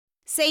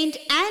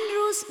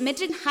St.Andrew's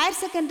Matric Higher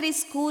Secondary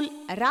School,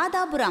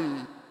 Radhapuram.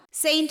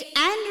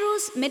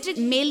 St.Andrew's Matric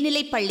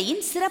மேல்நிலைப்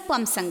பள்ளியின் சிறப்பு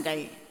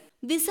அம்சங்கள்: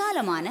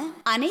 விசாலமான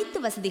அனைத்து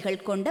வசதிகள்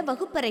கொண்ட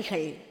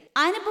வகுப்பறைகள்,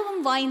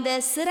 அனுபவம் வாய்ந்த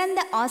சிறந்த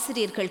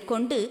ஆசிரியர்கள்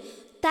கொண்டு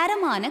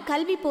தரமான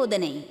கல்வி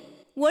போதனை,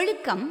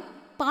 ஒழுக்கம்,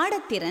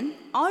 பாடத்திறன்,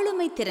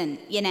 ஆளுமை திறன்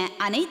என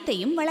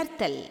அனைத்தையும்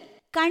வளர்த்தல்,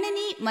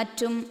 கணினி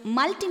மற்றும்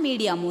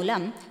மல்டிமீடியா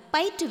மூலம்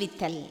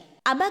பயிற்றுவித்தல்,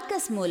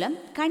 அபக்கஸ் மூலம்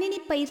கணினி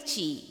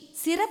பயிற்சி,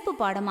 சிறப்பு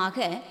பாடமாக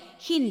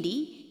Hindi,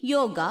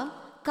 yoga,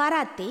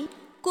 karate,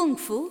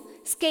 kung fu,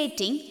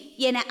 skating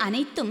என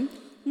அனைத்தும்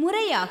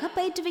முறையாக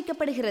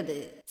பயிற்றுவிக்கப்படுகிறது.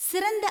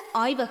 சிறந்த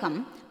ஆய்வகம்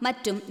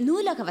மற்றும்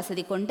நூலக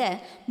வசதி கொண்ட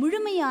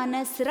முழுமையான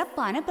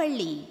சிறப்பான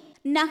பள்ளி.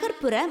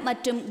 நகர்ப்புற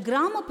மற்றும்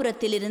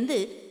கிராமப்புறத்திலிருந்து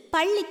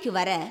பள்ளிக்கு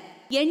வர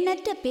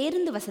எண்ணற்ற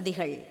பேருந்து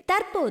வசதிகள்.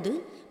 தற்போது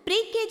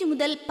ப்ரீகேஜி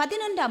முதல்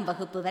 11ஆம்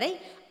வகுப்பு வரை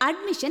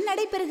அட்மிஷன்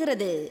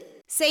நடைபெறுகிறது.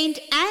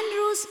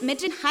 St.Andrew's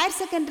Matric Higher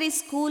Secondary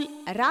School,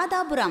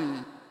 Radhapuram.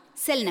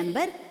 Cell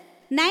number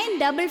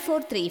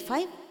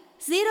 94435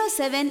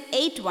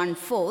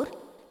 07814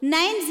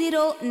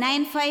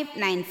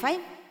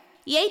 909595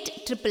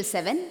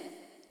 8777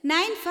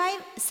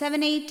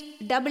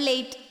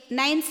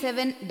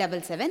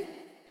 9578889777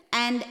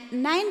 and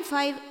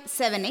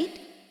 9578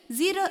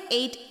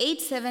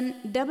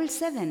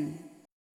 088777.